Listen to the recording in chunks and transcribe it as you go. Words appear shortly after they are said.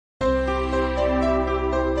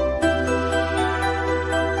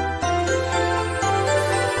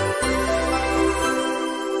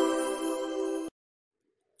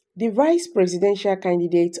The vice presidential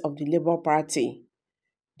candidate of the Labour Party,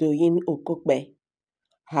 Doyin Okupe,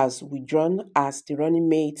 has withdrawn as the running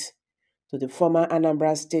mate to the former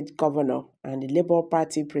Anambra State Governor and the Labour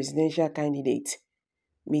Party presidential candidate,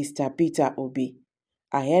 Mr. Peter Obi,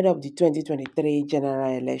 ahead of the 2023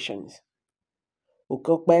 general elections.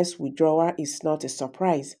 Okupe's withdrawal is not a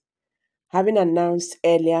surprise, having announced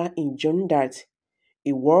earlier in June that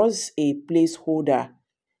he was a placeholder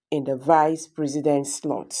in the vice president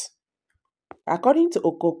slot. According to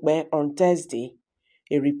Okupe, on Thursday,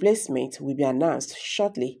 a replacement will be announced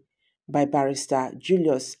shortly by Barrister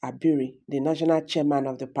Julius Aburi, the national chairman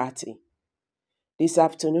of the party. This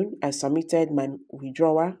afternoon, I submitted my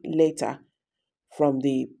withdrawal letter from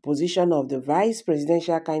the position of the vice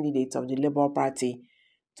presidential candidate of the Labour Party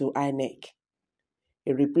to INEC.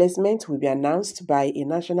 A replacement will be announced by a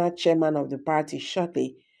national chairman of the party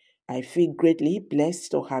shortly. I feel greatly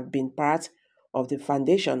blessed to have been part of the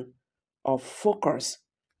foundation of focus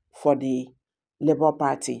for the Labour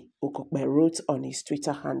Party, Okupe wrote on his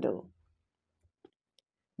Twitter handle.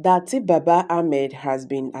 Dati Baba Ahmed has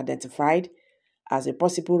been identified as a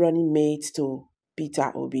possible running mate to Peter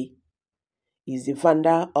Obi. He is the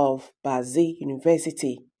founder of Baze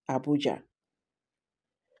University, Abuja.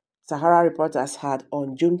 Sahara Reporters had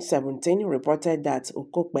on June 17 reported that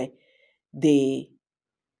Okupe, the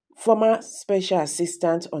former special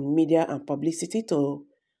assistant on media and publicity to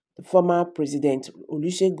the former President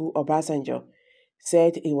Olusegun Obasanjo,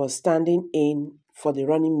 said he was standing in for the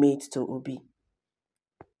running mate to Obi.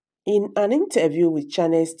 In an interview with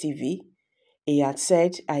Channels TV, he had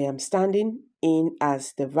said, "I am standing in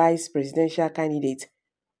as the vice presidential candidate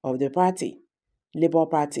of the party, Labour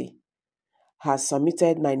Party, has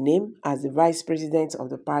submitted my name as the vice president of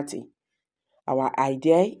the party. Our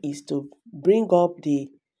idea is to bring up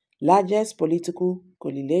the largest political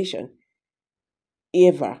coalition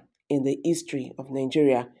ever in the history of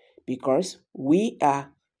Nigeria because we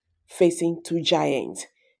are facing two giants,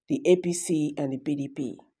 the APC and the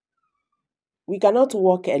PDP. We cannot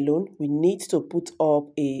work alone. We need to put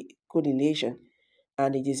up a coalition,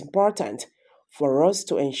 and it is important for us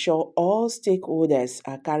to ensure all stakeholders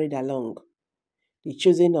are carried along. The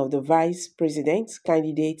choosing of the vice president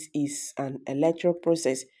candidate is an electoral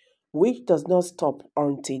process which does not stop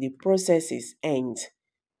until the processes end.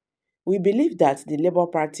 We believe that the Labour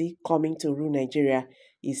Party coming to rule Nigeria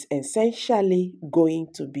is essentially going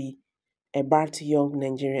to be about young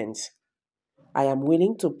Nigerians. I am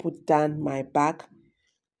willing to put down my back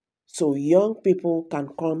so young people can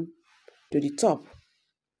come to the top.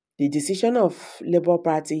 The decision of Labour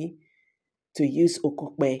Party to use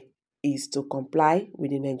Okupe is to comply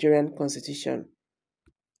with the Nigerian constitution."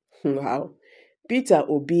 Wow. Peter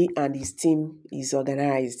Obi and his team is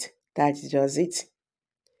organized. That's just it.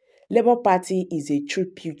 Labour Party is a true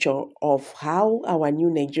picture of how our new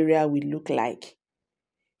Nigeria will look like.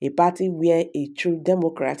 A party where a true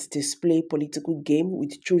Democrat display political game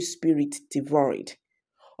with true spirit devoid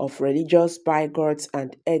of religious bigots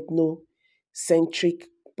and ethnocentric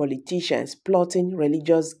politicians plotting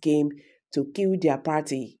religious game to kill their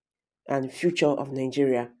party and future of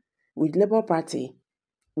Nigeria. With Labour Party,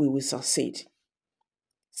 we will succeed.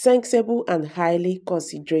 Sensible and highly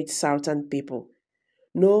considerate Southern people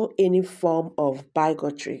know any form of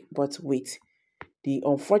bigotry, but with the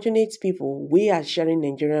unfortunate people we are sharing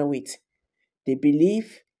Nigeria with, they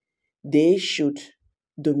believe they should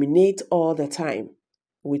dominate all the time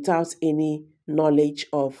without any knowledge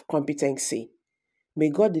of competency. May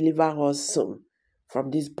God deliver us soon from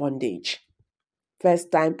this bondage.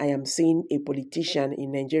 First time I am seeing a politician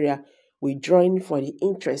in Nigeria withdrawing for the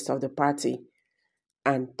interest of the party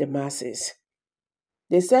and the masses.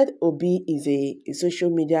 They said Obi is a social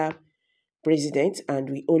media president and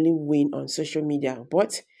we only win on social media,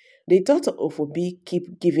 but they thought of Obi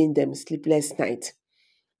keep giving them sleepless nights,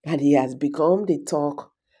 and he has become the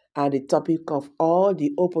talk and the topic of all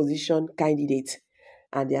the opposition candidates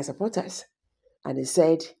and their supporters, and they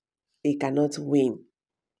said he cannot win.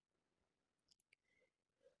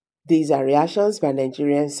 These are reactions by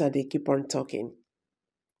Nigerians and they keep on talking.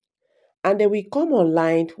 And they will come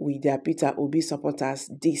online with their Peter Obi supporters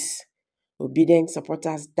this, obedient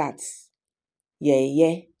supporters that.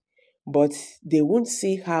 Yeah. But they won't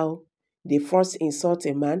see how they first insult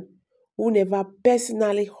a man who never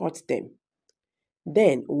personally hurt them.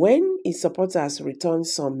 Then, when his supporters return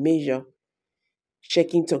some measure,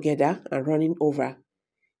 shaking together and running over,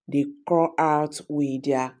 they crawl out with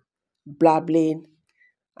their blabbling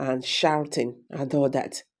and shouting and all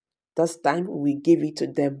that. This time, we give it to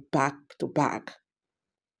them back to back.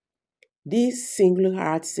 This single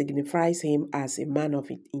heart signifies him as a man of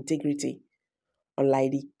integrity,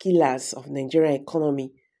 unlike the killers of Nigerian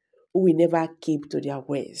economy who will never keep to their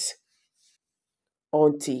words.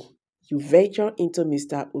 Until you venture into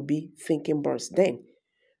Mr. Obi thinking box, then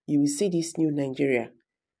you will see this new Nigeria.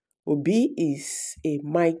 Obi is a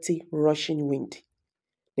mighty rushing wind.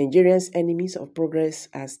 Nigerians' enemies of progress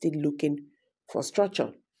are still looking for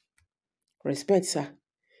structure. Respect, sir.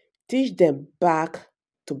 Teach them back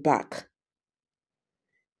to back.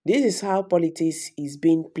 This is how politics is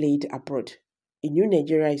being played abroad. A new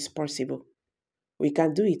Nigeria is possible. We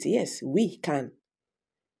can do it. Yes, we can.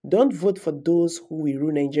 Don't vote for those who will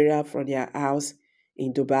rule Nigeria from their house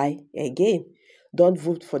in Dubai again. Don't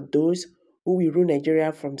vote for those who will rule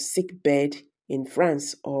Nigeria from sick bed in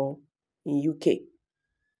France or in UK.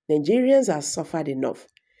 Nigerians have suffered enough.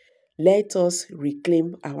 Let us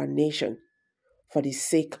reclaim our nation for the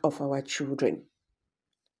sake of our children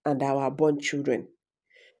and our born children.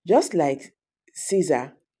 Just like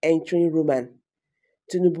Caesar entering Roman,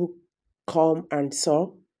 Tinubu come and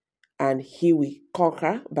saw, and he will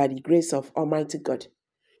conquer by the grace of Almighty God.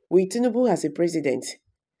 With Tinubu as a president,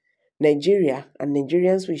 Nigeria and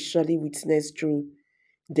Nigerians will surely witness through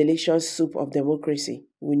delicious soup of democracy.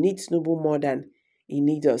 We need Tinubu more than he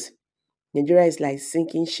needs us. Nigeria is like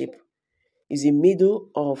sinking ship. It's in the middle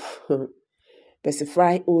of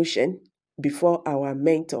Pacific Ocean before our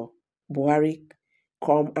mentor, Buhari,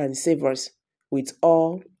 come and save us with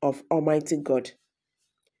all of Almighty God.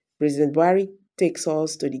 President Buhari takes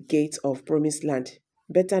us to the gates of promised land,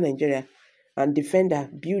 better Nigeria, and defender,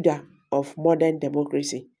 builder of modern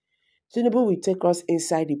democracy. Tinubu will take us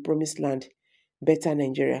inside the promised land, better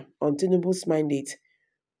Nigeria. On Tinubu's mandate,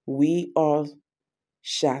 we all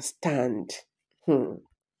shall stand.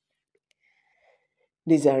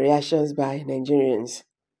 These are reactions by Nigerians.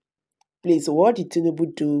 Please, what did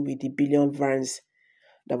Tinubu do with the billion vans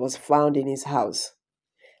that was found in his house?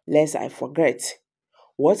 Lest I forget,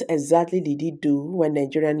 what exactly did he do when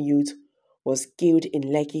Nigerian youth was killed in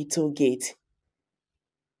Lekki toll gate?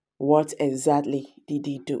 What exactly did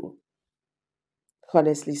he do?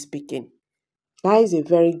 Honestly speaking, that is a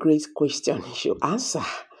very great question you should answer.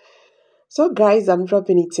 So guys, I'm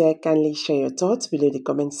dropping it here. Kindly share your thoughts below the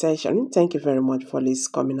comment section. Thank you very much for this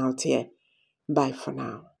coming out here. Bye for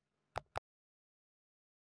now.